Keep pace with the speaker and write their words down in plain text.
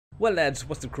Well lads,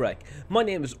 what's the crack? My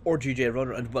name is RGJ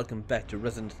Runner and welcome back to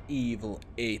Resident Evil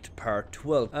 8 Part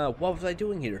 12. What was I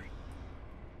doing here?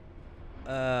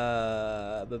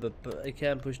 I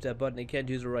can't push that button, I can't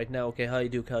use it right now. Okay, hi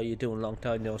Duke, how you doing? Long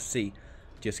time no see.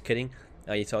 Just kidding.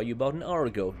 I saw you about an hour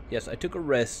ago. Yes, I took a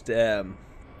rest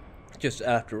just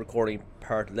after recording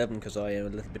Part 11 because I am a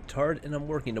little bit tired and I'm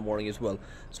working in the morning as well.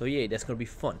 So yeah, that's going to be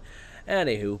fun.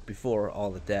 Anywho, before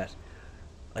all of that,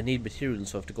 I need materials,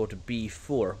 so I have to go to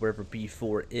B4, wherever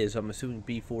B4 is. I'm assuming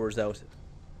B4 is out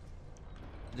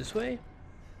this way?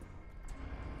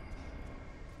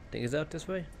 I think it's out this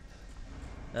way?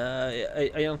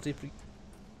 I honestly...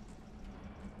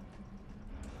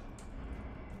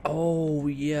 Oh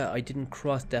yeah, I didn't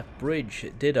cross that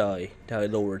bridge, did I? That I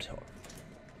lowered.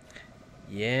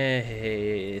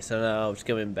 Yeah, so now it's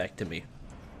coming back to me.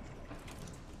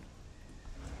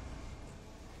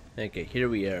 Okay, here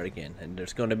we are again, and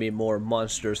there's going to be more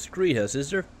monsters treehouse, is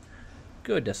there?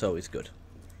 Good, that's always good.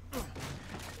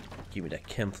 Give me that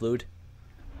chem fluid.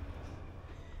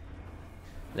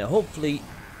 Now hopefully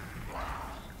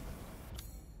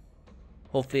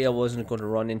I wasn't going to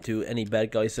run into any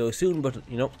bad guys so soon, but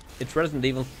you know, it's Resident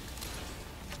Evil.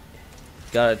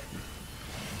 Gotta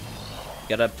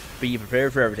be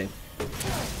prepared for everything.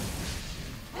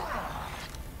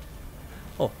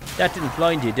 Oh, that didn't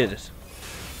blind you, did it?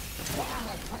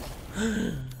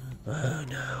 Oh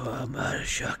no, I'm out of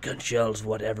shotgun shells.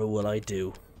 Whatever will I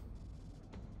do?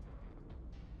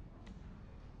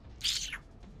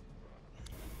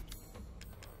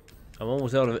 I'm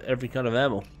almost out of every kind of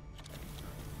ammo.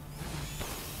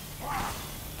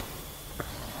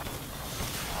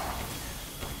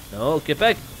 No, get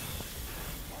back!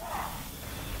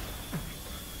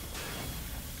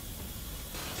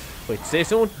 Wait, say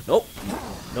someone? Nope.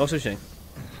 No such thing.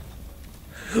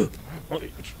 Hold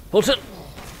it!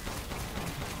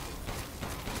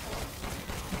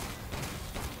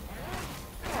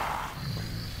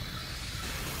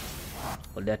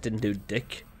 Well, that didn't do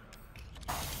dick.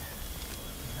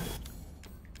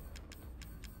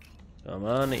 Come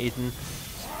on, Ethan.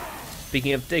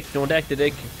 Speaking of dick, don't act a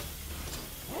dick.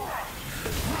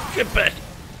 Get back!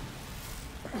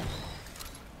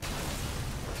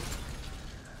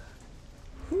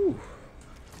 Whew.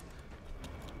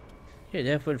 Yeah,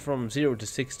 that went from 0 to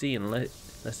 60 in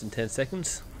less than 10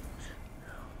 seconds.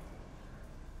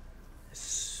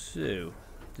 So,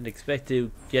 didn't expect to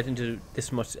get into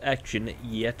this much action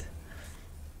yet.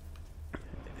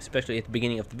 Especially at the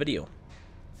beginning of the video.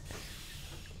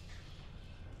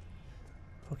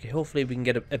 Okay, hopefully we can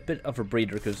get a bit of a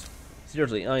breather, because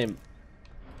seriously, I am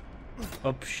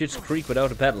up shit's creek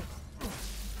without a pedal.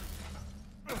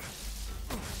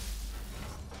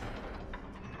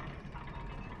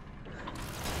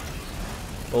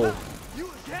 Oh.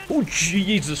 Oh,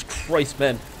 Jesus Christ,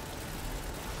 man.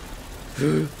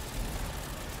 Come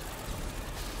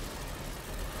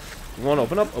on,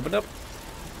 open up, open up.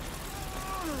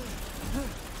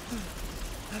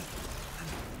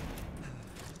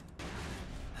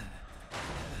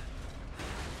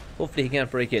 Hopefully he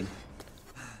can't break in.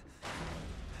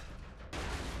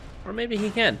 Or maybe he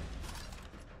can.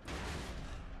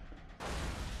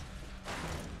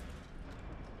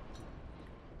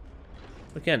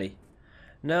 Or can he?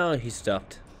 No, he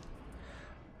stopped.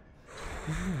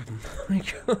 Oh my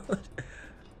god.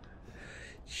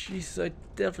 Jeez, I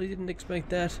definitely didn't expect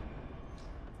that.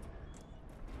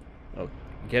 Oh,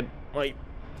 get my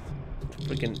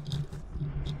freaking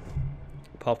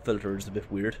pop filter is a bit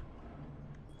weird.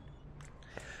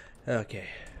 Okay,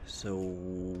 so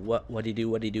what do you do?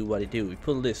 What do you do? What do you do? We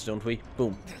pull this, don't we?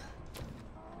 Boom.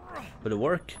 Will it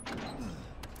work?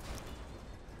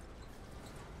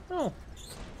 Oh,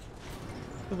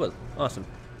 it will. Awesome.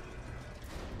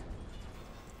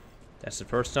 That's the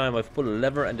first time I've pulled a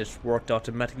lever and it's worked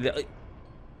automatically.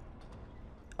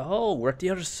 Oh, we're at the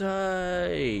other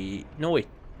side. No, wait.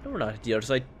 No, we're not at the other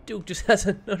side. Duke just has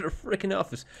another freaking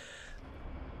office.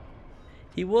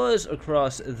 He was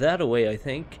across that way, I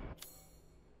think.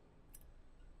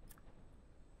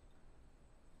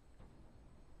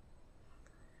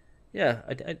 Yeah,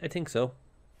 I think so.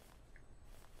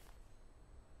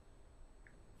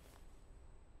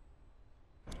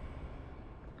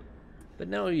 But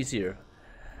now he's here.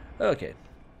 Okay.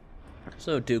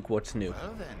 So, Duke, what's new?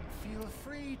 Well then, feel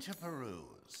free to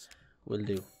peruse. Will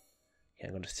do. Okay, I'm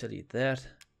going to sell you that.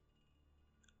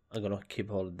 I'm going to keep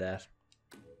all of that.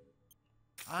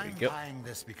 I'm buying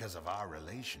this because of our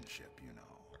relationship, you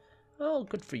know. Oh,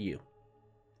 good for you.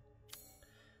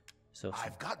 So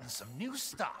I've gotten some new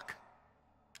stock.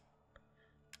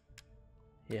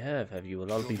 You have you?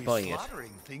 Well, I'll be You'll buying it.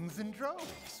 slaughtering things in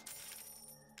droves.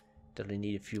 Definitely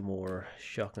need a few more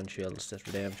shotgun shells, that's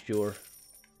for damn sure.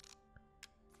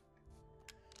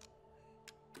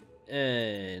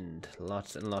 And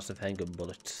lots of handgun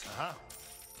bullets. I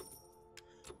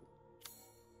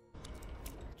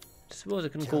suppose I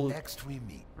can go. Next we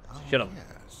meet. Shut up.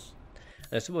 Yes.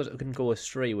 I suppose I can go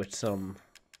astray with some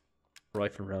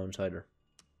rifle rounds either.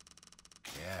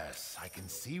 Yes, I can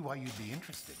see why you'd be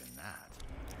interested in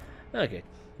that. Okay,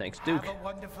 thanks, Duke. Have a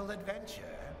wonderful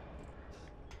adventure.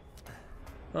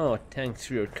 Oh, thanks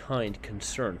for your kind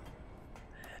concern.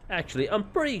 Actually, I'm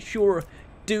pretty sure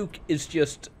Duke is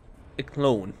just a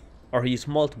clone, or he's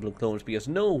multiple clones, because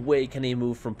no way can he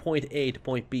move from point A to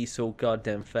point B so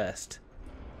goddamn fast.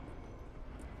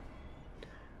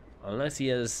 Unless he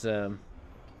has the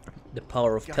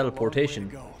power of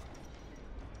teleportation.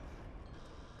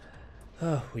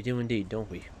 Oh, we do indeed,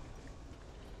 don't we?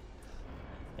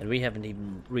 And we haven't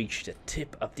even reached the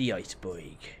tip of the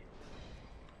iceberg.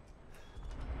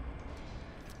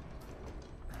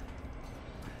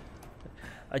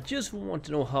 I just want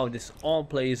to know how this all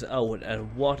plays out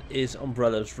and what is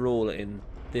Umbrella's role in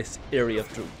this area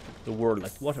of the world.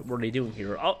 Like, what were they doing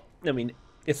here? Oh, I mean,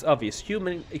 it's obvious.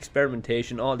 Human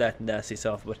experimentation, all that nasty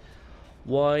stuff, but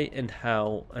why and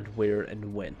how and where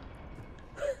and when?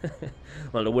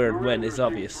 Well, the where and when is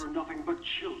obvious. Nothing but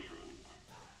children.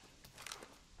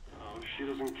 Oh, she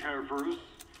doesn't care for us.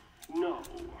 No.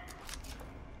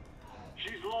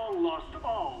 She's long lost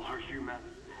all her humanity.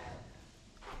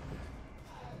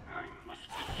 I must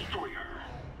destroy her.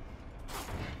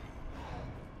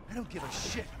 I don't give a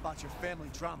shit about your family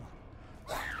drama.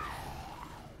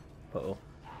 Uh-oh.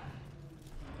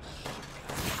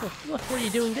 What were you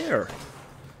doing there?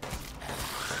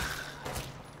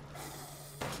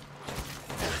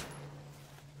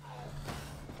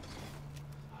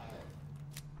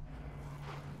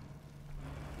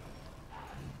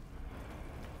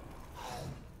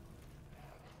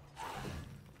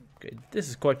 Okay, this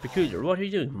is quite peculiar. What are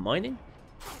you doing? Mining?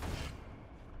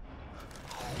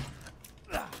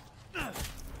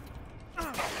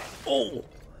 Oh!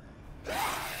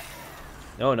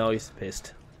 Oh no, he's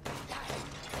pissed.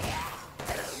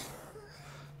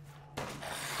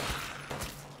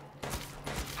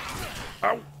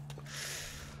 Ow!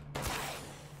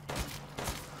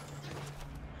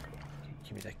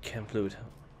 Give me that chem fluid.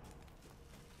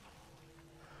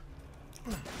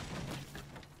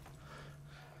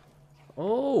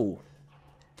 Oh!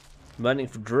 Mining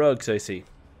for drugs, I see.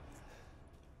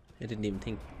 I didn't even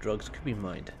think drugs could be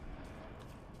mined.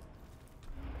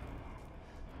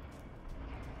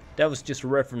 That was just a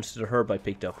reference to the herb I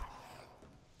picked up.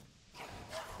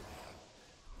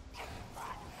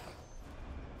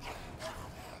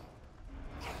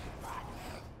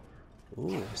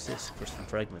 Ooh, what's this? First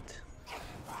fragment.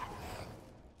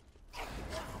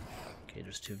 Okay,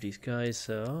 there's two of these guys,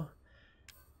 so...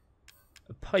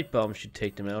 a pipe bomb should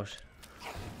take them out.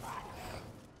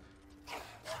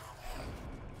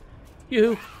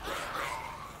 Yoo-hoo!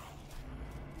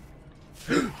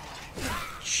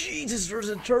 Jesus, there's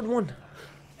a third one!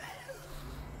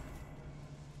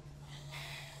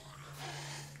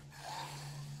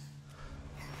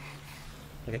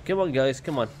 Okay, come on guys,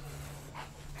 come on.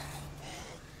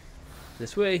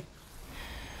 This way.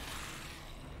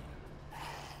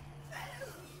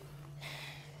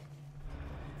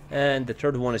 And the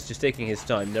third one is just taking his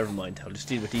time, never mind. I'll just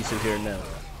deal with these two here now.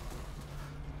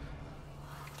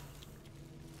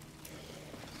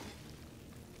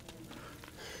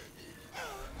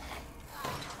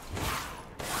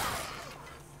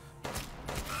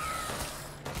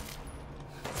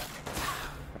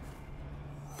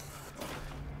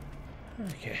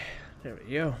 Okay, there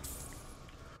we go.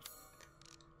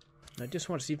 I just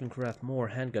want to see if I can craft more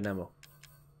handgun ammo.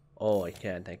 Oh, I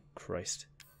can, thank Christ.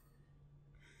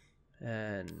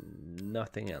 And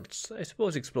nothing else. I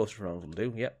suppose explosive rounds will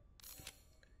do, yep.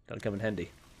 That'll come in handy.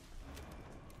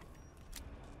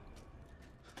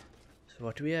 So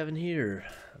what do we have in here?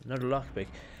 Another lockpick.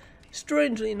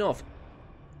 Strangely enough,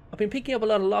 I've been picking up a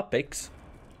lot of lockpicks.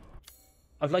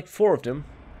 I've like 4 of them.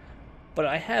 But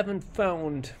I haven't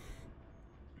found...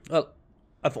 well,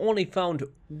 I've only found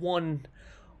 1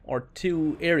 or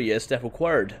 2 areas that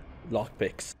required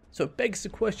lockpicks. So it begs the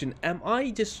question, am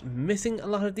I just missing a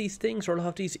lot of these things, or a lot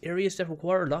of these areas that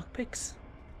require lockpicks?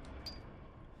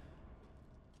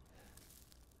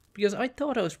 Because I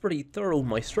thought I was pretty thorough in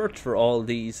my search for all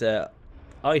these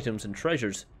items and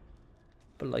treasures.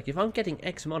 But like, if I'm getting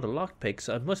X amount of lockpicks,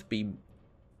 I must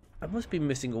be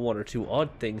missing 1 or 2 odd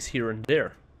things here and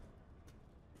there.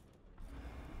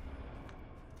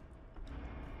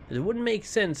 It wouldn't make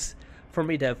sense for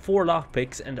me to have 4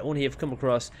 lockpicks and only have come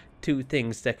across 2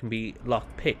 things that can be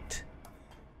lockpicked.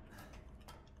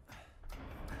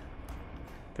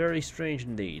 Very strange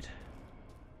indeed.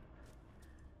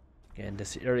 Again,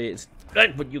 this area is...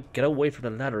 But you get away from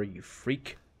the ladder, you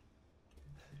freak.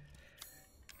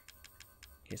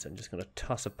 Okay, so I'm just going to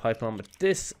toss a pipe on with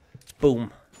this.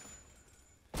 Boom.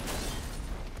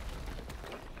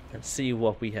 And see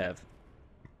what we have.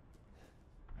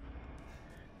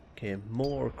 Okay,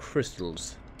 more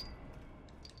crystals.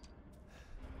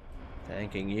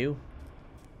 Thanking you.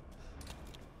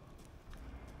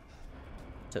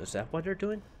 So is that what they're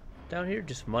doing down here?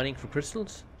 Just mining for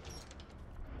crystals?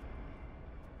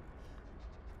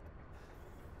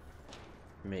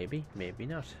 Maybe, maybe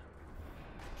not.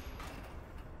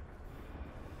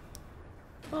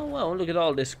 Oh wow, look at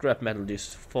all this scrap metal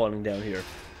just falling down here.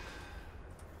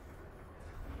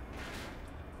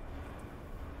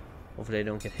 Hopefully I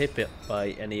don't get hit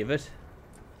by any of it.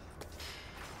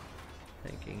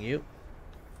 Thanking you.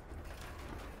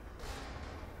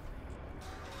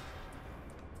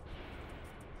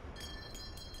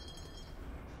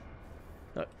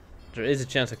 There is a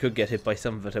chance I could get hit by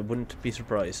some of it, I wouldn't be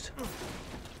surprised.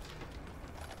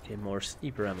 Okay, more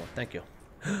sniper ammo, thank you.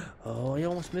 Oh, I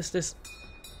almost missed this.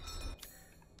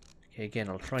 Okay, again,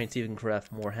 I'll try and see if I can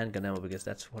craft more handgun ammo because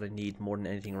that's what I need more than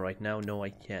anything right now. No, I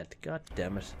can't. God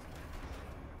damn it.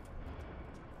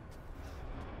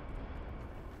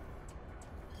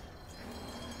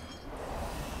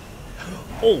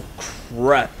 Oh,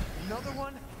 crap. Another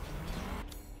one?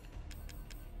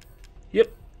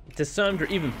 Yep. This time they're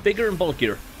even bigger and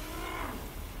bulkier.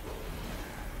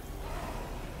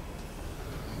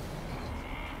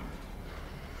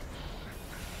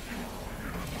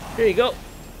 Here you go.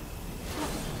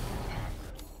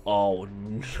 Oh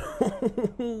no.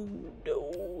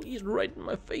 No, he's right in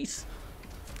my face.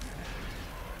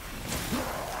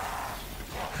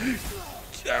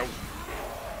 Ow.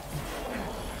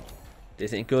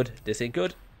 This ain't good. This ain't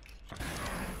good.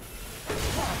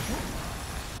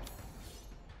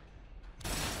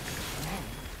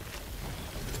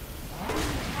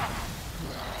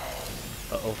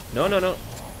 Uh-oh. No, no, no.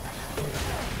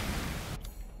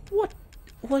 What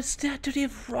was that? Do they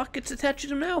have rockets attached to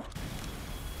them now?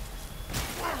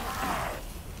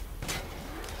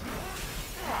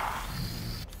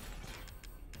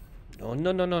 No,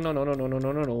 no, no, no, no, no, no, no, no,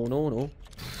 no, no, no, no, no.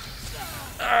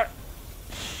 Ah!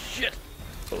 Shit.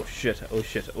 Oh shit, oh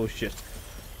shit, oh shit.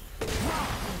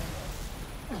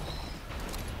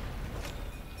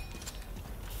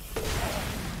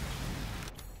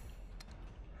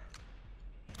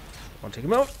 Want to take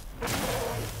him out?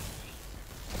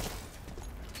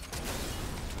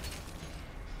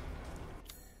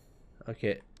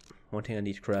 Okay, one thing I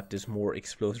need to craft is more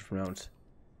explosive rounds.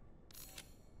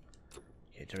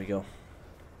 Okay, there we go.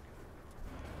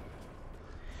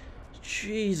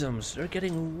 Jeezums, they're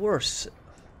getting worse.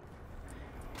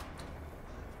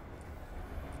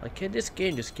 Like, can this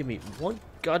game just give me one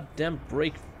goddamn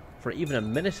break for even a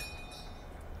minute?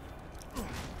 Okay,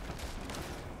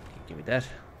 give me that.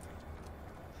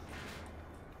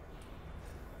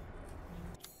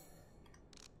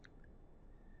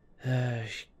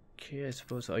 Okay, I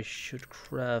suppose I should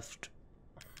craft...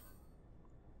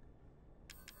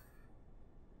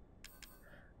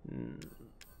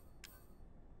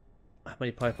 How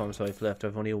many pipe bombs do I have left?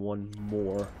 I've only one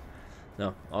more.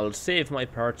 No, I'll save my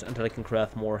parts until I can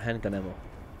craft more handgun ammo.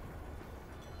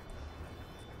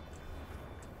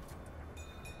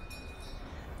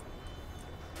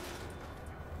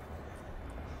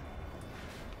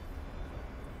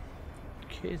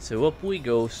 Okay, so up we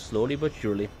go, slowly but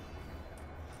surely.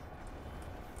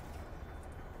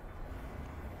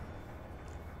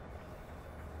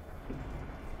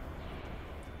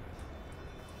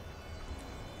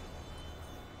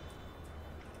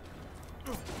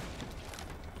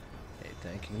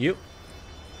 Thanking you.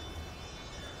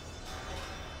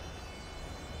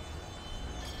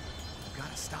 I've got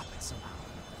to stop it somehow.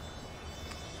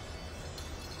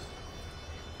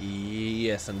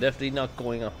 Yes, I'm definitely not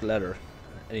going up the ladder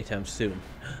anytime soon.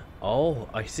 Oh,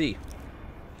 I see.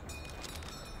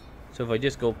 So if I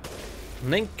just go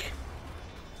link.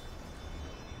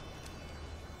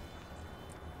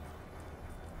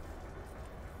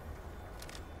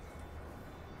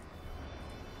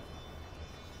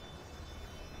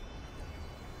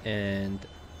 And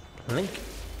link.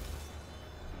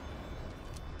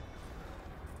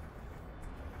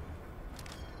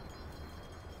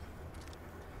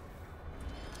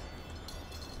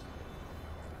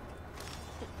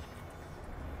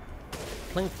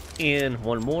 Plink. And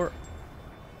one more.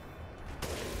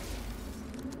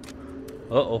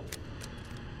 Uh-oh.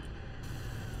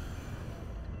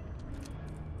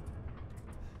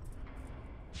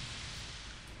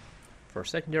 For a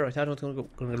second there, I thought it was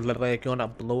gonna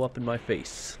blow up in my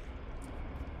face.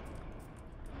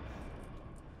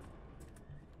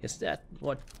 Is that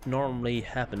what normally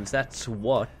happens? That's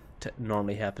what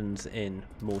normally happens in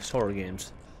most horror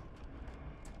games.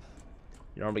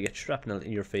 You normally get shrapnel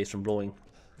in your face from blowing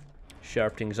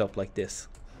sharp things up like this.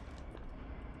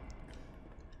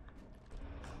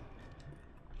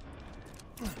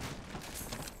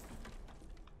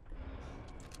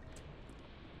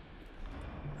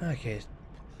 Okay,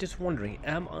 just wondering,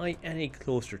 am I any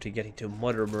closer to getting to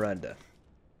Mother Miranda?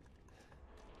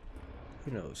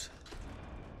 Who knows?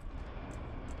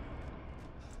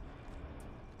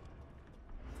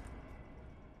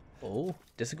 Oh,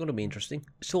 this is going to be interesting.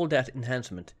 Soldat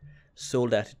enhancement.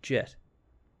 Soldat jet.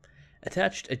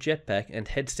 Attached a jetpack and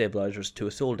head stabilizers to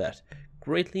a Soldat.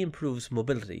 Greatly improves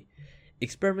mobility.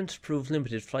 Experiments prove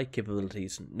limited flight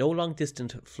capabilities. No long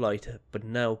distance flight, but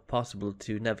now possible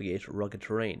to navigate rugged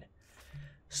terrain.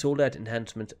 Soldat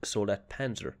enhancement. Soldat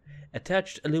Panzer.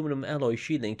 Attached aluminum alloy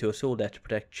shielding to a Soldat to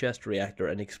protect chest reactor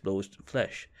and exposed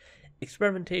flesh.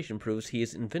 Experimentation proves he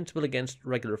is invincible against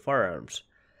regular firearms.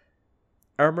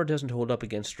 Armor doesn't hold up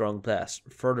against strong blasts.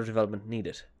 Further development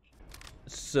needed.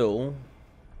 So,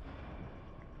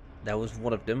 that was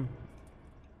one of them.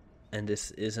 And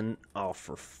this is an... Oh,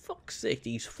 for fuck's sake,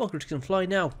 these fuckers can fly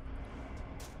now.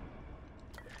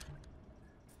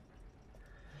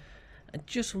 And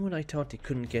just when I thought they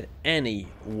couldn't get any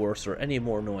worse or any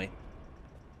more annoying.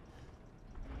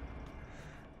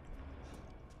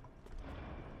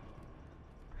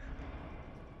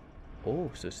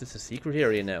 Oh, so is this a secret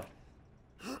area now?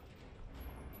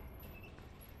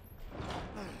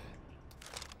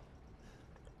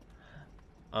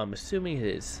 I'm assuming it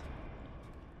is.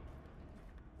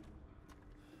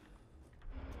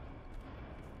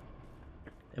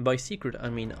 And by secret, I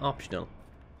mean optional.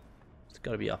 It's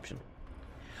gotta be optional.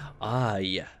 Ah,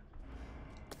 yeah.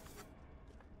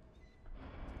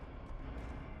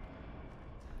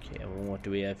 Okay, and what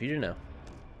do we have here now?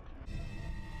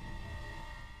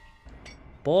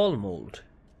 Ball mold.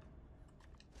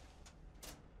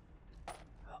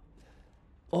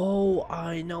 Oh,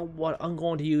 I know what I'm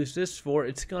going to use this for.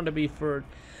 It's going to be for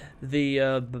the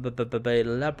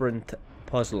labyrinth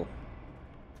puzzle.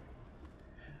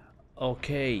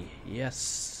 Okay,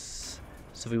 yes.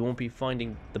 So we won't be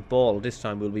finding the ball this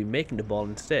time. We'll be making the ball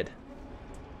instead.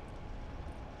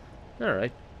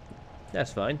 Alright.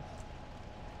 That's fine.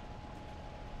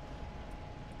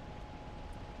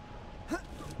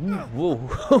 Ooh,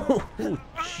 whoa.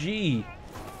 Gee.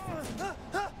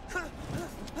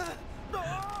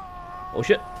 Oh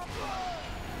shit.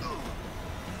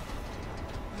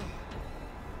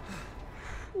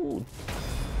 Ooh.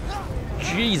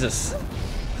 Jesus.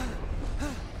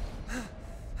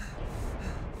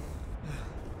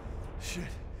 Shit,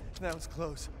 that was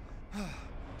close.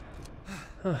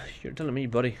 You're telling me,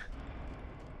 buddy.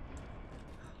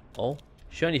 Oh,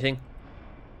 shiny thing.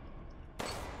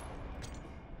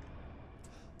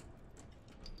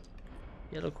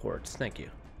 Yellow quartz, thank you.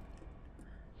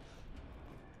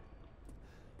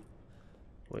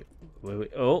 Wait.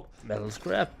 Oh, metal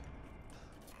scrap.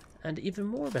 And even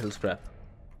more metal scrap.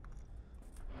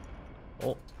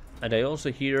 Oh, and I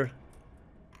also hear...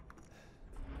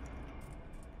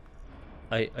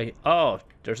 Oh,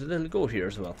 there's a little goat here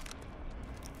as well.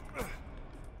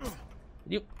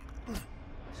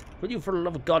 Will you for the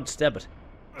love of God stab it?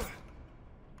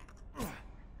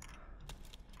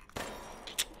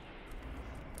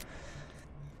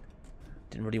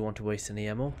 Didn't really want to waste any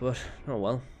ammo, but oh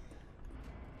well.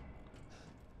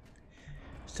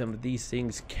 Some of these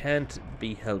things can't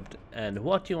be helped, and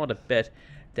what do you want to bet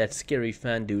that scary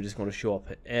fan dude is going to show up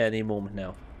at any moment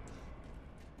now?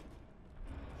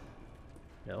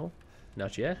 No?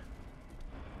 Not yet?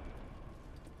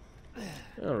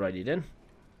 Alrighty then.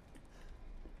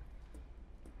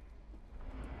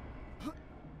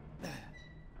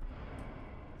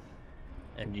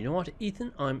 And you know what,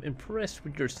 Ethan? I'm impressed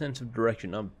with your sense of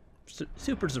direction. I'm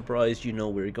super surprised you know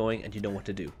where you're going and you know what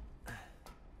to do.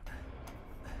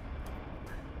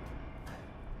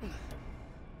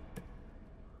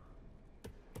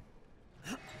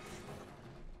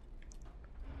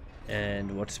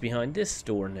 And what's behind this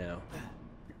door now?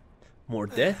 More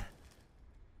death?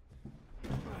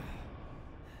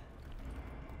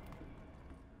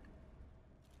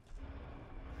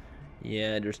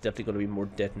 Yeah, there's definitely going to be more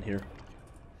death in here.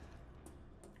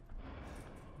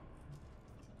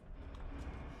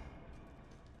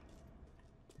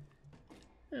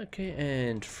 Okay,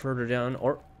 and further down,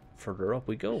 or further up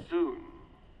we go. Soon,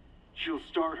 she'll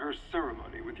start her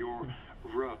ceremony with your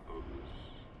rose.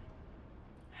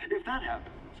 If that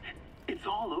happens, it's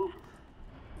all over.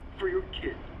 for your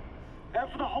kid. And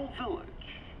for the whole village.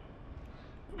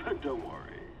 But don't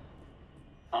worry.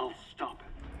 I'll stop it.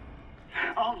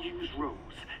 I'll use Rose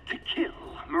to kill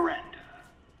Miranda.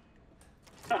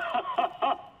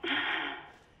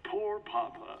 Poor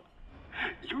Papa.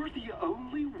 You're the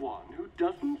only one who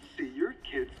doesn't see your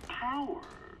kid's power.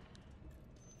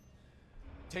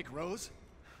 Take Rose?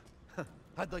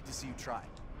 I'd like to see you try.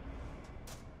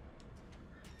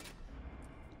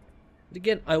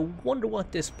 Again, I wonder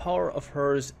what this power of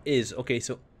hers is. Okay,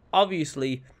 so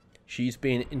obviously she's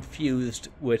been infused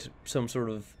with some sort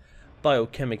of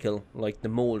biochemical, like the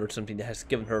mold or something that has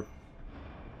given her,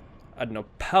 I don't know,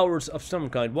 powers of some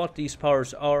kind. What these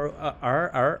powers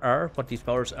what these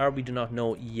powers are, we do not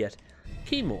know yet.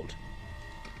 Key mold.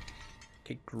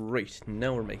 Okay, great.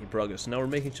 Now we're making progress. Now we're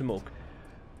making smoke.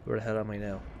 Where the hell am I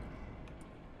now?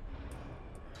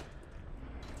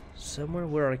 Somewhere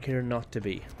where I care not to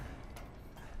be.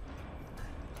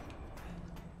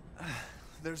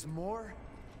 There's more?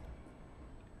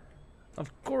 Of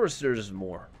course there's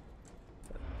more.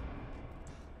 I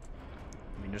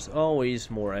mean, there's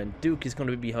always more, and Duke is going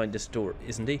to be behind this door,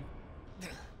 isn't he?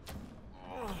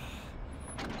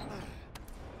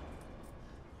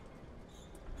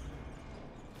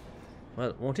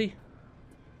 Well, won't he?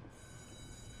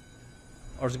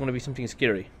 Or is it going to be something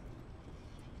scary?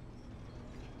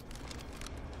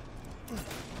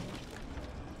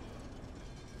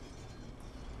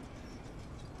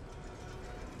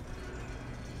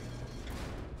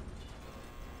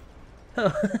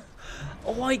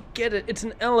 Oh, I get it. It's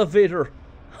an elevator.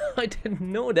 I didn't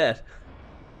know that.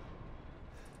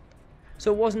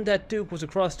 So it wasn't that Duke was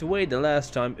across the way the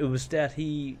last time. It was that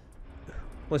he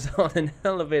was on an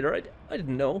elevator. I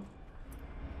didn't know.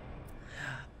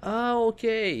 Ah,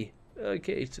 okay.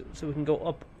 Okay, so we can go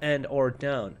up and or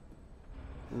down.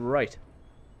 Right.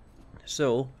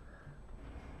 So,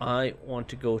 I want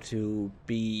to go to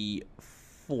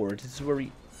B4. This is where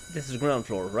this is the ground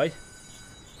floor, right?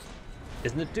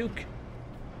 Isn't it, Duke?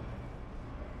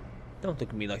 Don't look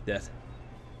at me like that.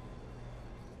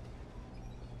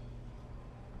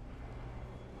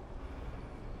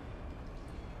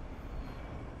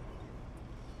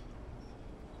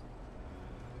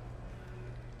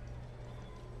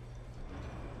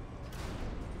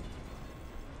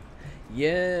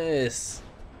 Yes!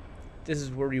 This is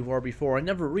where you were before. I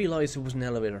never realized it was an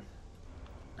elevator.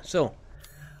 So,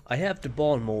 I have the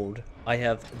ball mold. I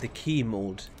have the key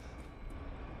mold.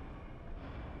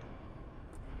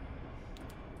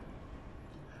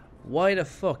 Why the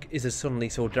fuck is it suddenly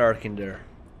so dark in there?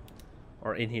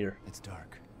 Or in here? It's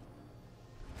dark.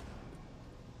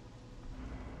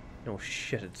 No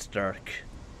shit, it's dark.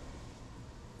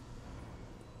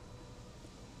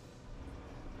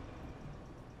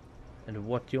 And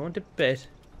what do you want to bet?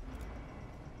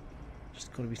 There's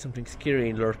going to be something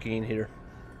scary lurking in here.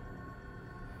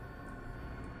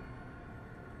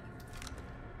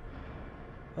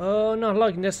 Oh, not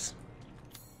liking this.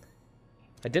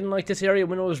 I didn't like this area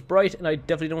when it was bright, and I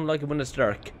definitely don't like it when it's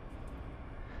dark.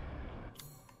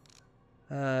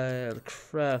 I'll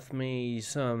craft me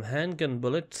some handgun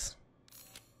bullets.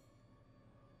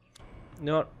 You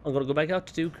know what? I'm gonna go back out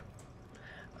to Duke.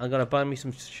 I'm gonna buy me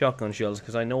some shotgun shells,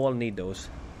 because I know I'll need those.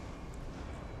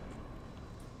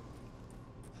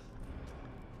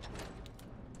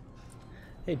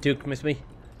 Hey Duke, miss me?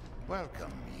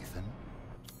 Welcome, Ethan.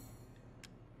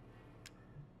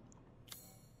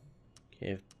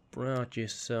 Okay, I've brought you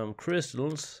some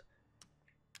crystals.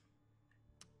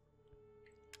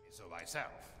 So myself.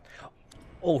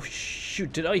 Oh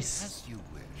shoot, did I As you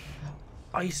wish.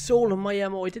 I sold him my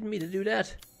ammo, I didn't mean to do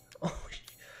that. Oh,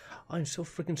 I'm so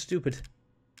freaking stupid.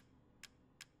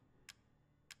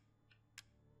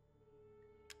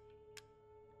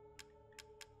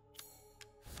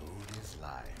 Food is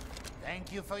life.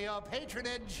 Thank you for your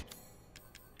patronage.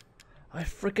 I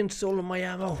freaking sold him my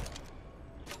ammo.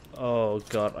 Oh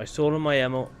god, I sold him my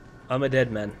ammo. I'm a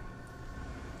dead man.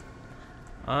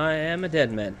 I am a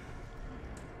dead man.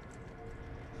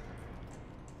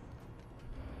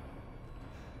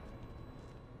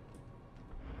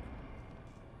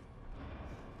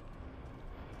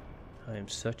 I am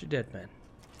such a dead man.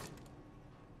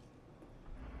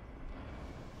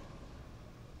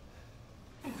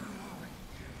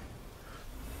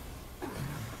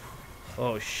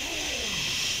 Oh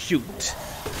shoot.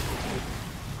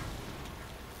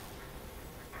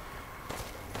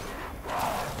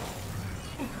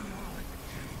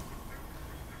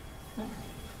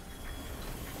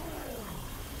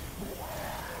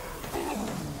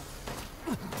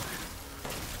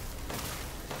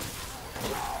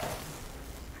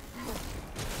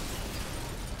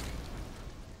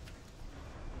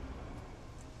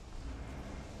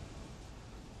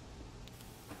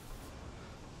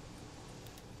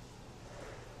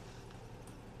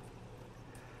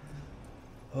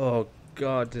 Oh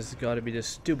god, this has got to be the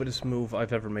stupidest move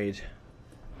I've ever made.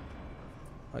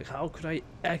 Like, how could I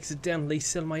accidentally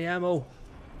sell my ammo?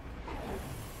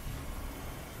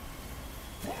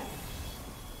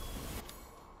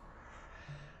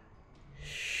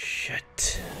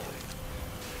 Shit.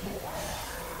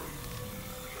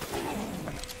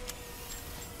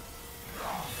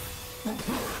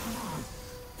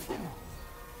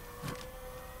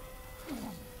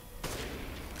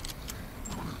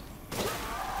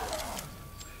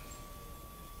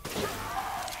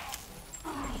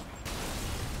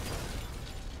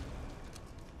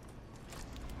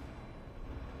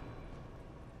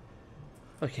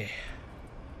 Okay.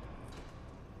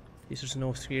 At least there's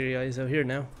no scary eyes out here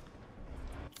now.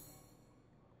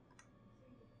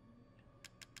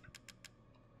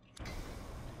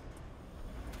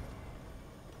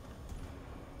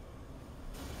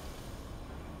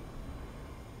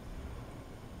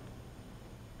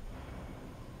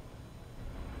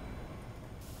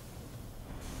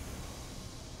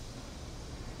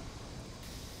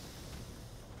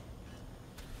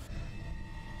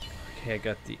 Okay, I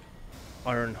got the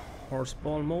iron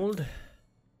horseball mold.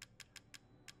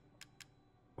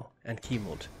 Oh, and key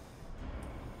mold.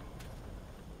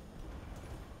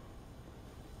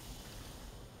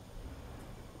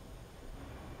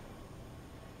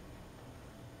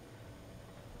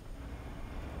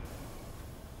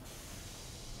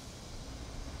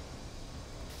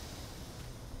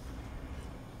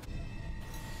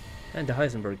 And the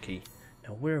Heisenberg key.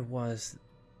 Now where was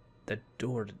the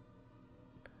door to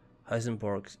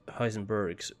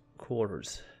Heisenberg's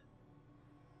quarters?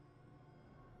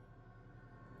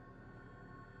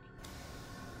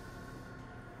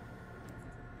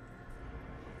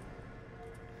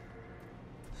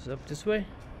 Is it up this way?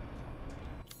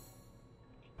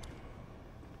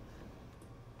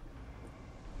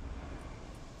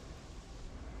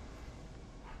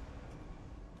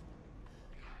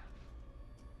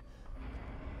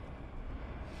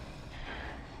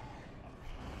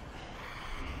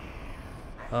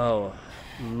 Oh,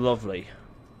 lovely.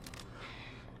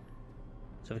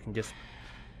 So we can just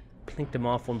plink them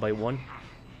off one by one.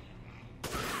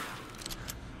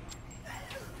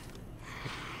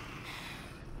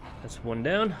 That's one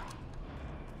down.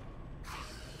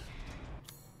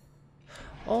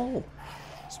 Oh,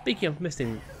 speaking of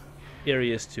missing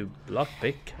areas to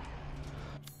lockpick.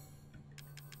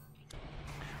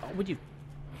 Oh, would you?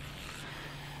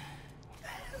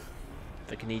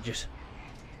 If I can eat it.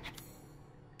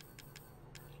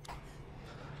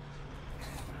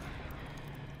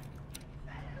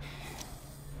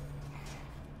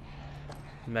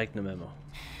 Magnum ammo.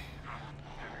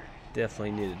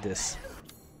 Definitely needed this.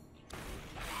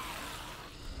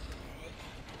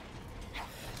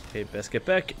 Okay, best get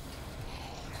back.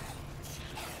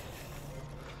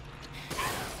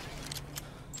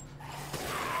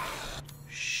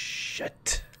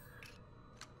 Shit.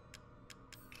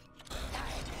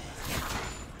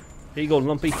 Here you go,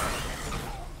 Lumpy.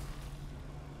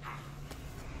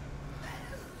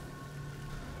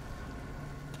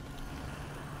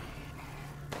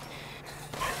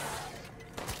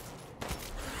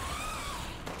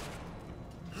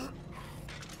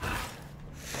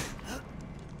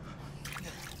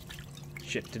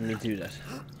 Shit, didn't mean to do that.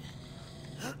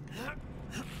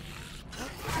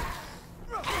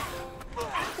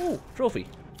 Oh, trophy.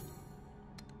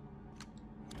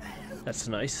 That's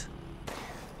nice.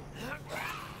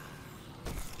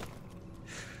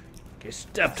 Okay,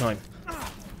 stab time.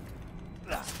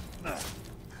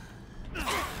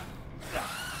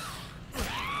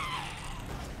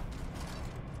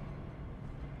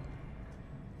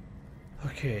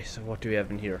 Okay, so what do we have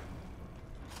in here?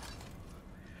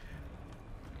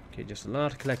 Okay, just a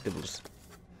lot of collectibles.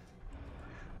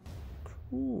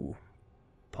 Ooh,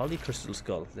 polycrystal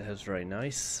skull. That is very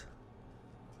nice.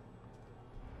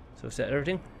 So is that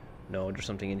everything? No, there's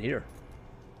something in here.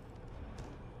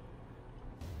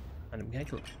 And a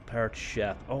mechanical part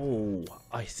shaft. Oh,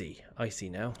 I see. I see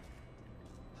now.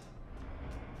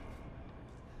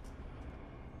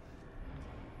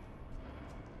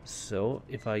 So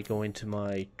if I go into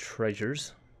my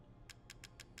treasures.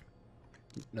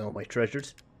 No, my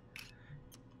treasures.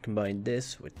 Combine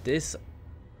this with this.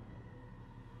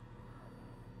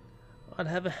 I'd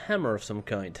have a hammer of some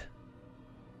kind.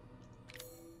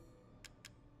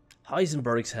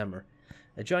 Heisenberg's hammer.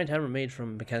 A giant hammer made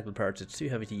from mechanical parts. It's too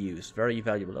heavy to use. Very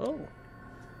valuable. Oh.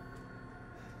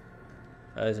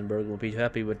 Heisenberg will be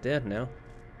happy with that now.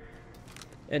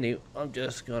 Anyway, I'm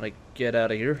just gonna get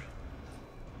out of here.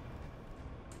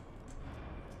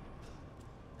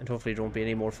 And hopefully there won't be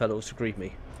any more fellows to greet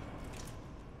me.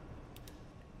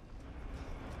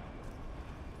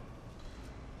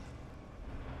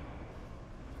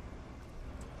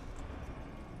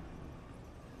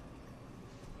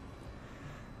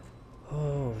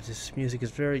 this music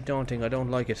is very daunting. I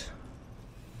don't like it.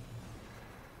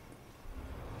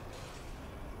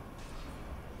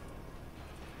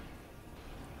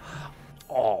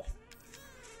 Oh,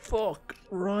 fuck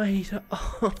right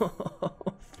off.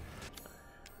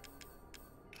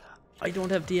 I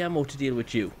don't have the ammo to deal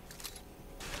with you.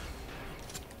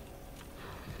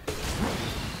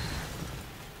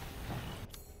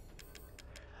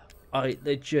 I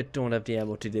legit don't have the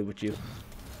ammo to deal with you.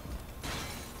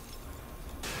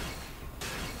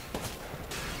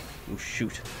 Oh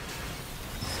shoot.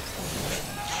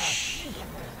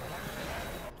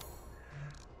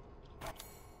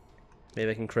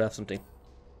 Maybe I can craft something.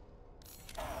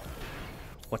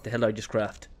 What the hell did I just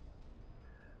craft?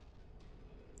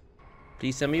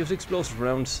 Please send me with explosive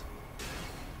rounds.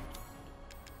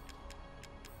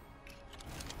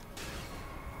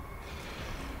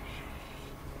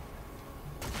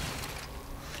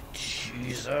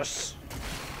 Jesus.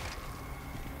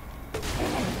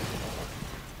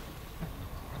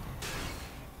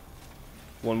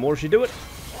 One more should do it.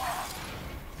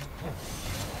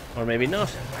 Or maybe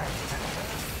not.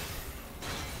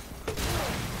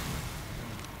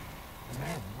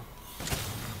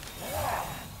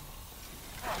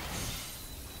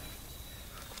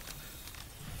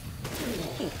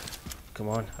 Come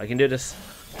on, I can do this.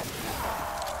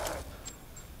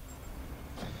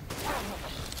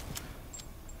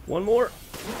 One more.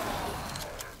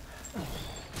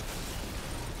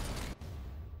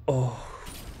 Oh,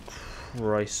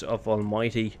 Christ of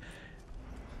Almighty.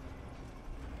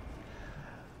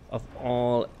 Of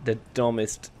all the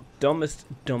dumbest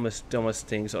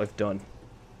things I've done.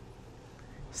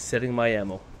 Setting my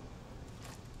ammo.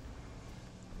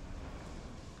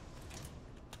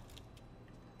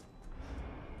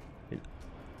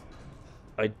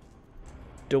 I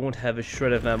don't have a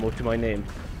shred of ammo to my name.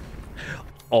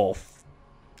 Oh.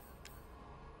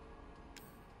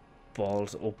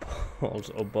 Balls, oh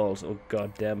balls, oh balls, oh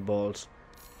goddamn balls.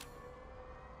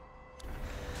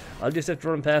 I'll just have to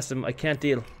run past him. I can't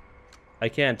deal. I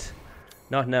can't.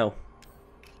 Not now.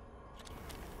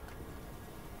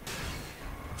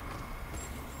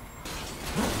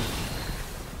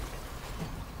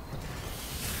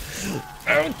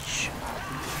 Ouch!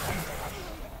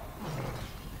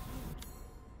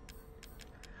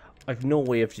 I've no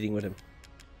way of dealing with him.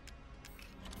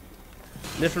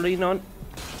 Literally none.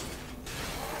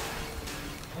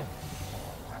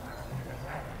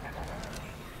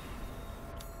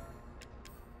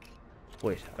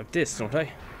 Wait, I have this, don't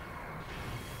I?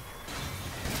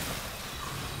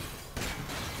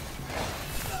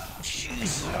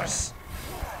 Jesus!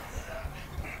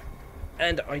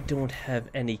 And I don't have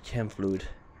any chem fluid.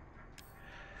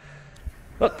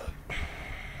 Look!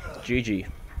 GG.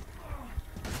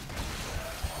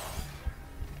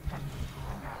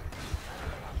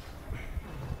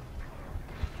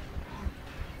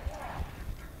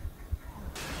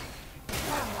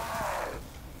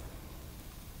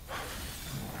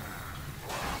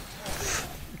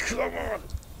 Come on!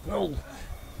 No!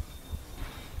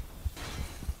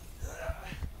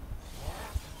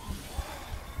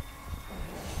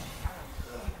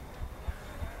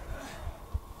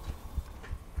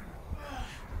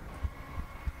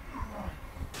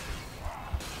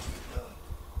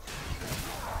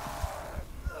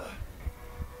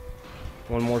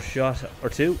 One more shot or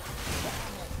two.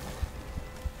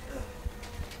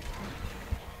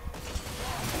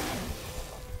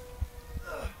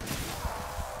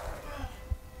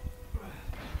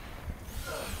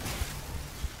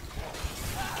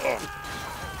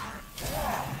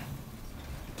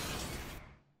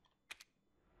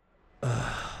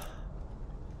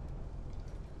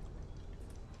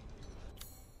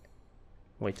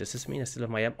 Wait, does this mean I still have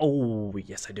my ammo? Oh,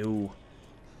 yes I do.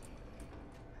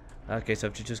 Okay, so I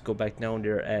have to just go back down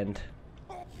there and...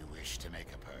 You wish to make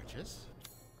a purchase?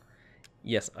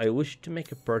 Yes, I wish to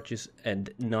make a purchase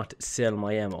and not sell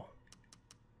my ammo.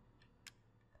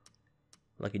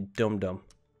 Like a dum-dum.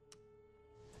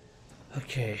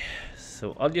 Okay,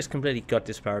 so I'll just completely cut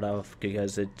this part off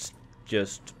because it's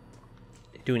just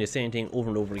doing the same thing over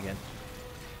and over again.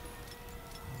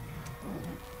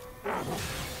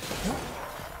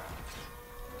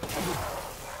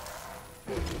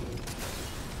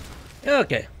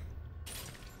 Okay,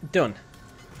 done.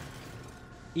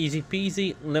 Easy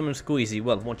peasy, lemon squeezy.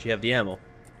 Well, once you have the ammo.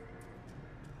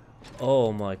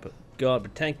 Oh my god,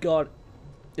 but thank god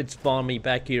it spawned me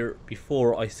back here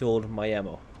before I sold my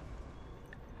ammo.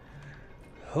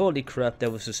 Holy crap,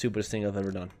 that was the stupidest thing I've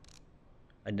ever done.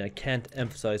 And I can't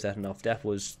emphasize that enough. That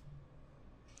was...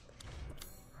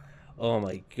 oh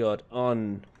my god,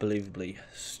 unbelievably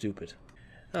stupid.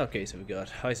 Okay, so we got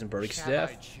Heisenberg Shall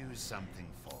staff. I choose something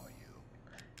for you?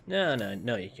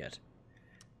 No, you can't.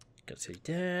 Gotta say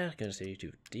that. Gotta say 2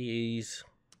 of these.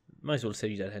 Might as well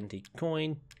say that antique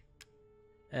coin.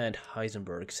 And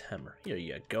Heisenberg's hammer. Here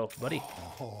you go, buddy.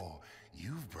 Oh,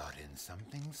 you've brought in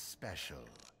something special.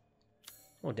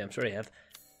 Oh, damn sure I have.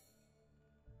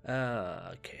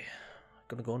 Okay.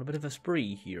 Gonna go on a bit of a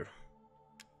spree here.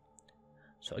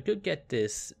 So I could get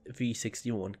this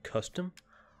V61 custom.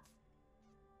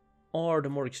 Or the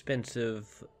more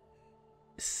expensive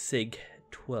SIG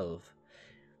 12.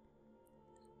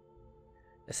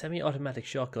 A semi-automatic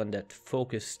shotgun that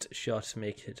focused shots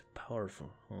make it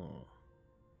powerful.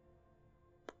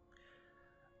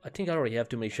 I think I already have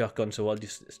too many shotguns, so I'll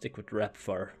just stick with rapid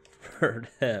fire for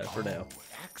now.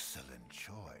 Excellent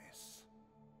choice.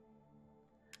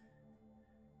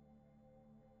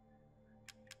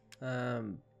 I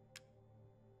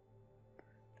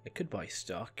could buy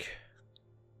stock.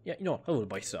 Yeah, you know what? I will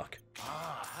buy stock.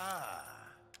 Aha!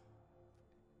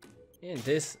 And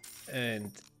this,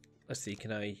 and let's see,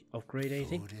 can I upgrade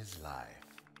anything? Food is life.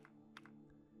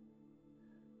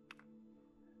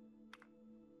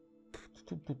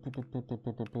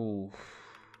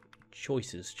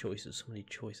 Choices, so many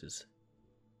choices.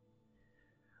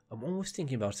 I'm almost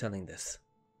thinking about selling this.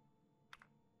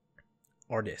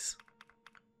 Or this.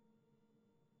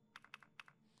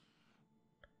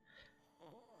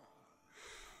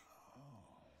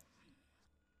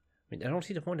 I mean, I don't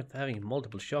see the point of having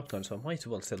multiple shotguns, so I might as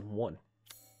well sell one.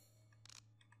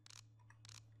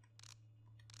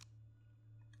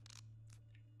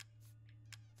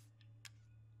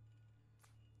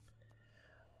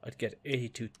 I'd get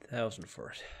 82,000 for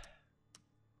it.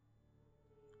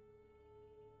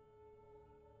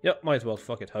 Yep, might as well.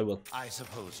 Fuck it, I will. I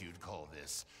suppose you'd call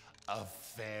this a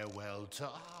farewell to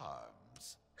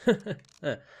arms.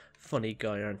 Funny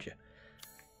guy, aren't you?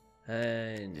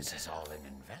 And This is all an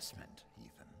investment,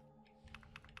 Ethan.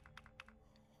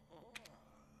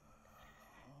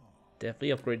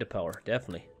 definitely upgrade the power.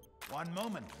 Definitely. One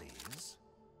moment, please.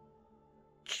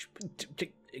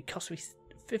 It cost me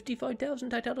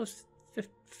 55,000. I thought it was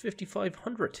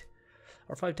 5,500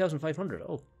 or 5,500.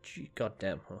 Oh, gee,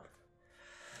 goddamn. Huh?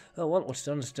 Oh well, what's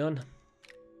done is done.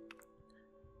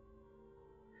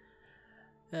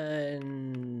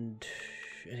 And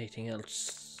anything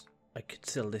else? I could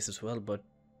sell this as well, but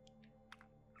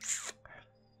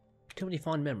too many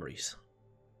fond memories.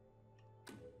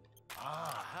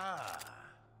 Aha!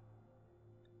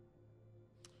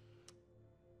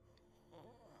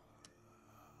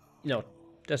 You know,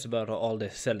 that's about all the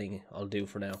selling I'll do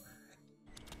for now.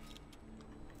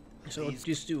 So I'll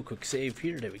just do a quick save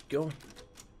here. There we go.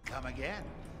 Come again.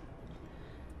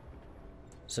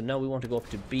 So now we want to go up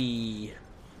to B.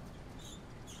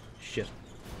 Shit.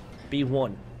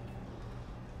 B1.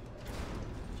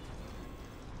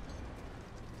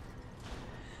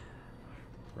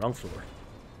 Wrong floor.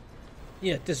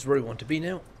 Yeah, this is where we want to be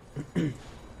now.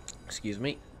 Excuse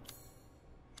me.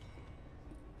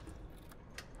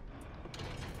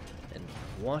 And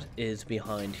what is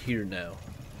behind here now?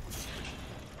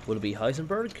 Will it be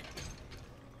Heisenberg?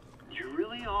 You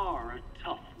really are a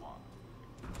tough one.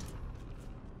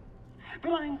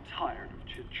 But I'm tired of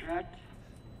chit-chat.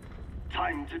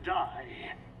 Time to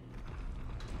die.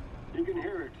 You can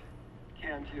hear it,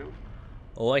 can't you?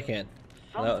 Oh, I can.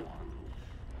 Someone's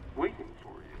waiting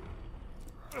for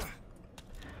you.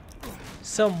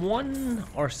 Someone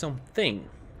or something.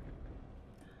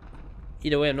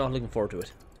 Either way, I'm not looking forward to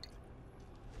it.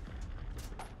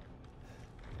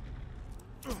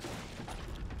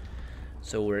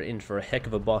 So we're in for a heck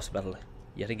of a boss battle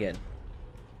yet again.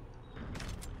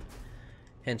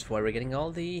 Hence why we're getting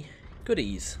all the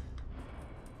goodies.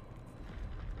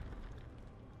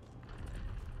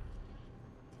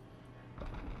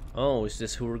 Oh, is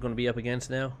this who we're going to be up against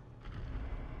now?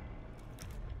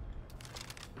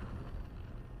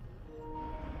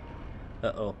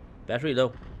 Uh-oh. Battery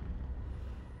low.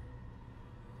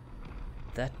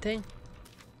 That thing?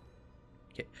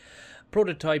 Okay.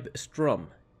 Prototype Strum.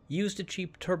 Used a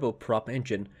cheap turboprop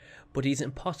engine, but he's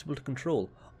impossible to control.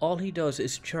 All he does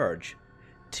is charge.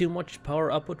 Too much power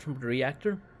output from the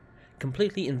reactor?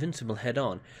 Completely invincible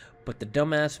head-on, but the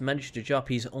dumbass managed to chop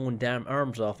his own damn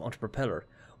arms off onto propeller.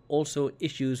 Also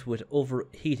issues with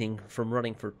overheating from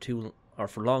running for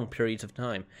long periods of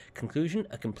time. Conclusion,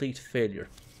 a complete failure.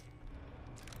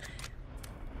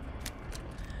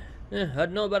 I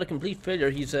don't know about a complete failure.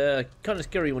 He's kind of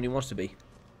scary when he wants to be.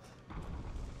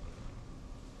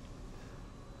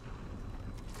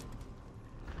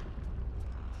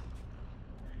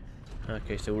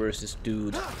 Okay, so where's this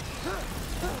dude?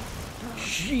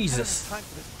 Jesus! Time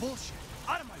for this bullshit.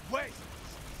 Out of my way!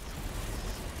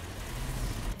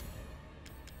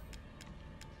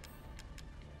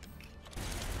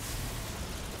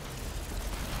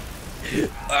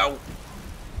 Ow!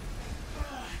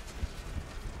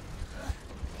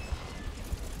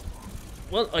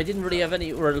 Well, I didn't really have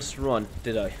anywhere else to run,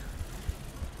 did I?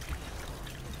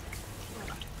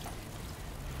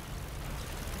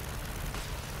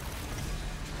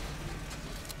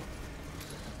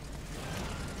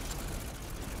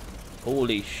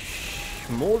 Holy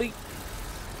schmoly.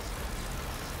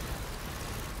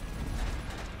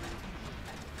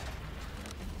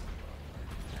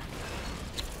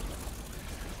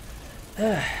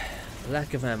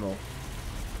 Lack of ammo.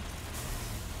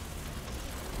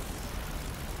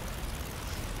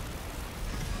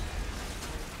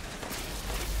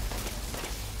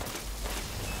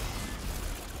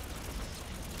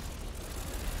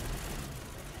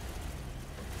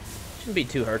 Shouldn't be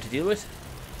too hard to deal with.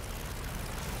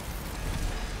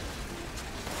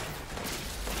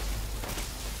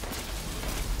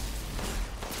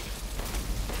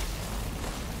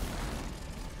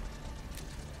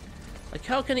 Like,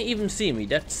 how can he even see me?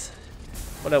 That's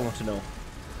what I want to know.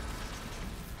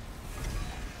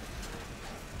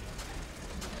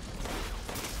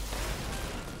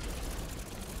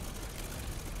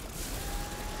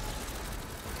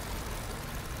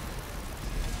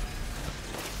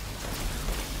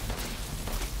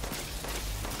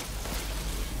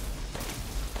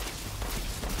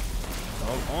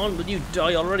 Come on, will you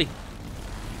die already?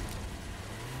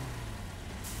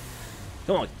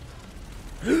 Come on.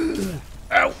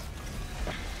 Ow!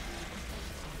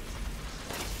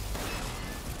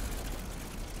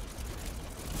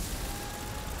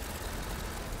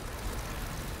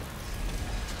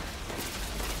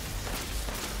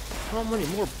 How many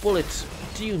more bullets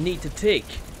do you need to take?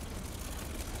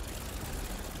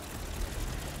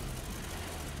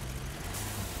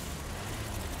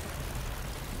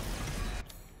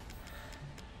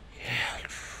 Yeah,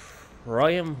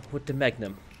 try him with the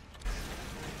Magnum.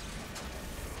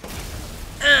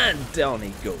 And down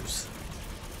he goes.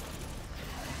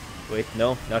 Wait,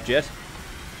 no, not yet.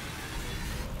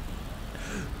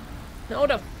 No,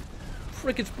 the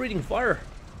frick, it's breathing fire.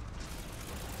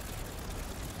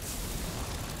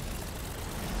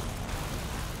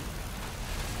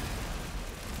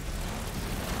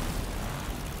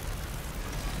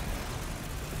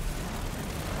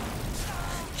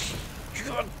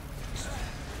 God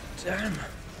damn.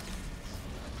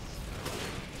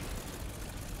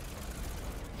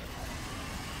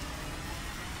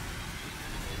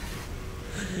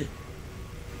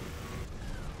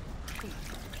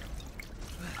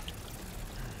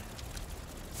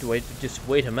 Do I just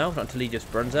wait him out until he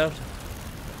just burns out?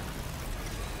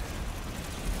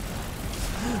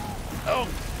 Oh!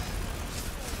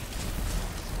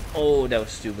 Oh, that was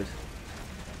stupid.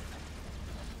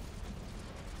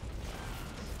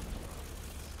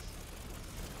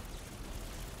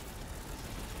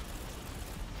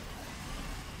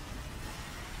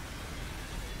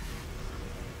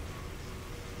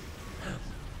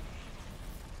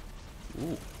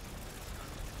 Ooh.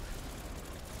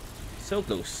 So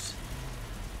close.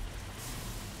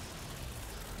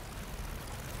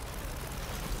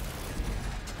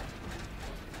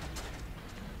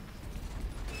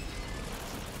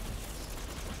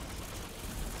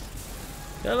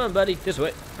 Come on, buddy, this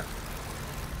way.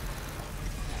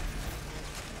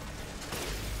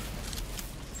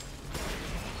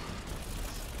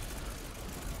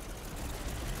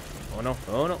 Oh no,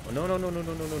 oh no, no, no, no, no,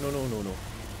 no, no, no, no, no, no.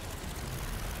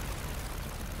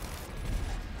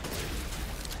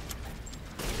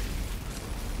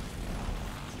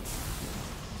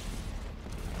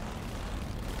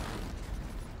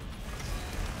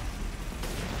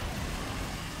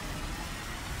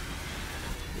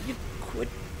 You quit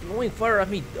blowing fire at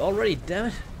me already, damn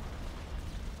it.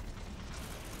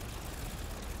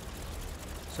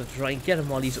 So try and get him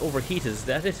while he's overheated, is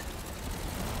that it?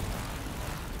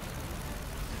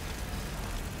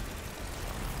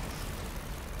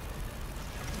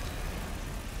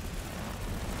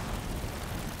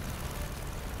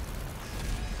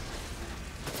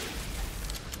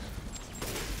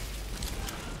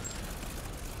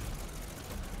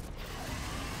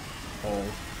 Oh,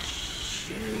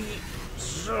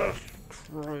 Jesus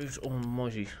Christ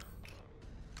almighty.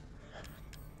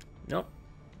 Nope.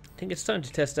 I think it's time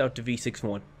to test out the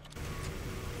V61.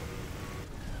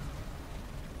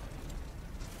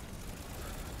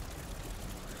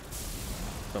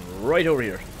 Come right over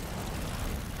here.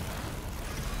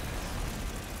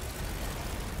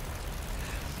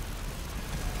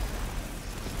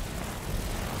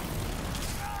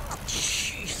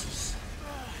 Jesus.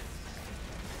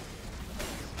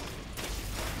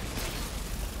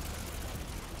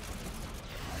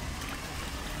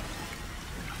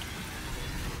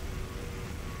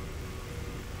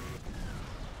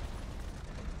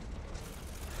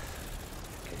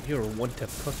 you're a one-tap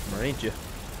customer, ain't you?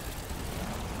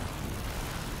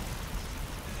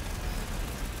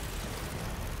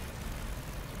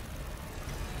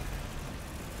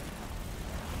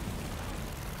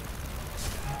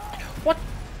 What?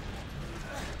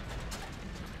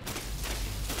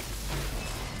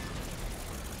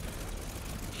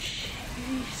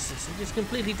 Jesus, it just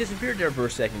completely disappeared there for a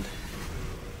second.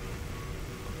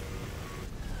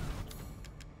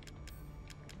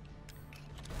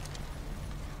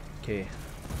 Okay.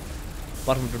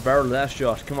 Bottom of the barrel, last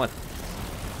shot. Come on.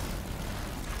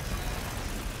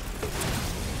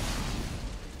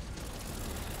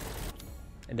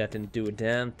 And that didn't do a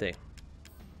damn thing.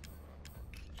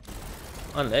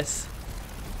 Unless...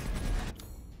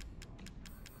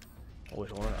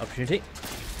 always want an opportunity.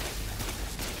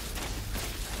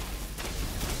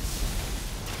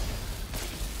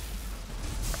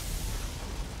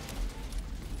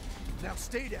 Now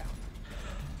stay down.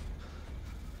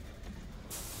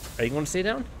 Are you going to stay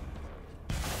down?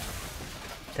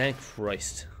 Thank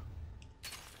Christ.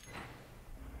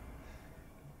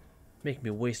 Make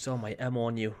me waste all my ammo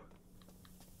on you.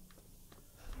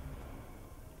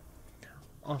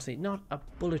 Honestly, not a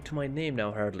bullet to my name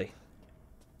now, hardly.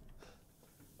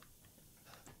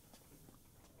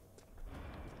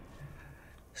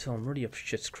 So I'm really up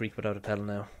shit's creek without a pedal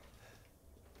now.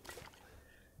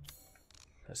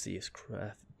 Let's see, is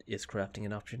crafting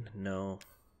an option? No.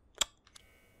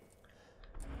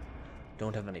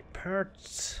 Don't have any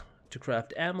parts to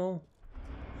craft ammo.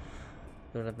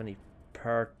 Don't have any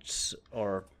parts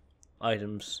or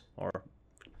items or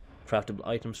craftable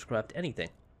items to craft anything.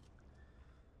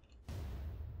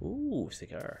 Ooh,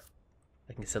 cigar.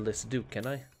 I can sell this to Duke, can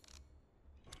I?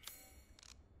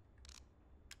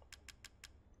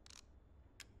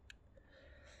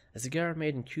 A cigar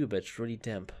made in Cuba, it's really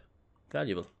damp.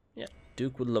 Valuable. Yeah,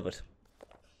 Duke would love it.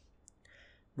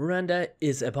 Miranda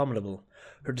is abominable.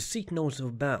 Her deceit knows no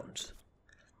bounds.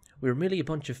 We were merely a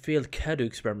bunch of failed Cadu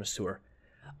experiments to her.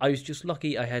 I was just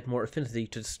lucky I had more affinity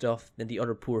to the stuff than the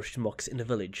other poor schmucks in the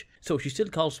village. So she still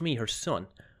calls me her son.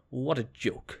 What a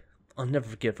joke. I'll never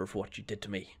forgive her for what she did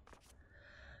to me.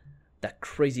 That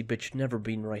crazy bitch never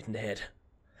been right in the head.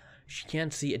 She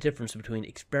can't see a difference between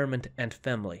experiment and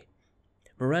family.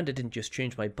 Miranda didn't just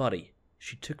change my body.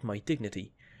 She took my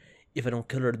dignity. If I don't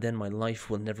kill her, then my life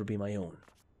will never be my own.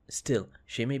 Still,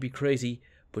 she may be crazy,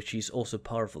 but she's also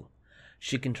powerful.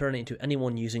 She can turn into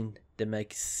anyone using the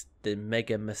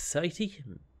Megamycete?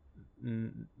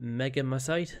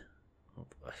 Megamycete?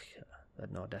 I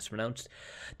don't know how that's pronounced.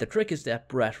 The trick is that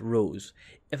brat Rose.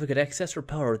 If I could access her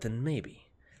power, then maybe.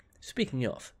 Speaking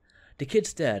of, the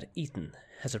kid's dad, Ethan,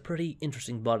 has a pretty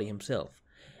interesting body himself.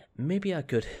 Maybe I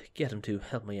could get him to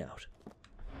help me out.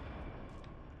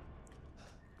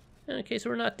 Okay, so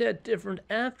we're not that different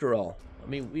after all. I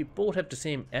mean, we both have the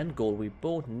same end goal. We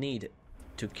both need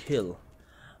to kill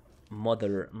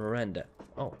Mother Miranda.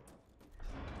 Oh.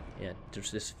 Yeah, there's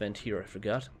this vent here, I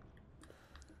forgot.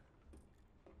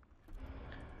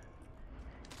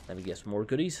 Let me guess, more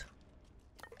goodies.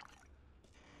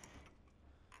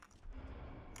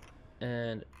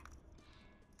 And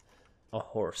a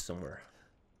horse somewhere.